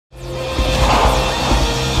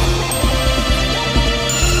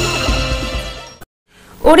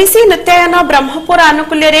ओडिसी नृत्यायन ब्रह्मपुर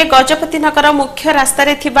आनुकूल्य गजपति नगर मुख्य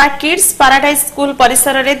रास्तार kids पाराडाइज school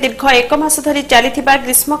परिसर में दीर्घ 1 मास धरी चली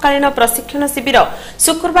ग्रीष्मकालीन प्रशिक्षण शिविर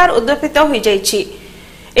शुक्रवार उद्यापित हो जाइछि।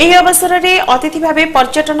 ଏହି ଅବସରରେ ଅତିଥି ଭାବେ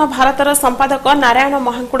ପର୍ଯ୍ୟଟନ ଭାରତର ସମ୍ପାଦକ ନାରାୟଣ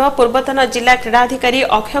ମହାଙ୍କୁଡ଼, ପୂର୍ବତନ ଜିଲ୍ଲା କ୍ରୀଡ଼ା ଅଧିକାରୀ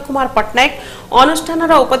ଅକ୍ଷୟ କୁମାର ପଟ୍ଟନାୟକ,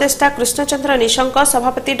 ଅନୁଷ୍ଠାନର ଉପଦେଷ୍ଟା କୃଷ୍ଣଚନ୍ଦ୍ର ନିଶଙ୍କ,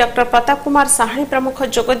 ସଭାପତି ଡକ୍ଟର ପ୍ରତାପ କୁମାର ସାହାଣୀ ପ୍ରମୁଖ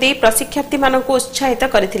ଯୋଗଦେଇ ପ୍ରଶିକ୍ଷାର୍ଥୀମାନଙ୍କୁ ଉତ୍ସାହିତ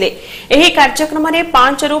କରିଥିଲେ। ଏହି କାର୍ଯ୍ୟକ୍ରମରେ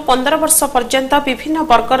 5 ରୁ 15 ବର୍ଷ ପର୍ଯ୍ୟନ୍ତ ବିଭିନ୍ନ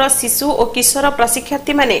ବର୍ଗର ଶିଶୁ ଓ କିଶୋର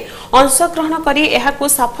ପ୍ରଶିକ୍ଷାର୍ଥୀମାନେ ଅଂଶଗ୍ରହଣ କରି ଏହାକୁ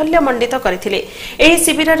ସାଫଲ୍ୟମଣ୍ଡିତ କରିଥିଲେ। ଏହି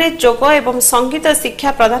ଶିବିରରେ ଯୋଗ ଏବଂ ସଙ୍ଗୀତ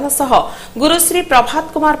ଶିକ୍ଷା ପ୍ରଦାନ ସହ ଗୁରୁଶ୍ରୀ ପ୍ରଭାତ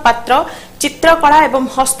କୁମାର ପାତ୍ର चित्रकला एवं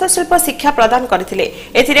हस्तशिल्प शिक्षा प्रदान करथिले।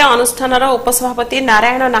 एथिरे अनुष्ठानर उपसभापति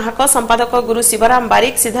नारायण नाहक, संपादक गुरु शिवराम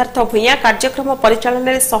बारिक, सिद्धार्थ भुइया कार्यक्रम परिचालन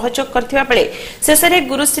में सहयोग करथिबा बेले शेषरे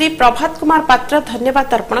गुरुश्री प्रभात कुमार पात्र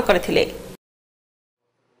धन्यवाद अर्पण करथिले।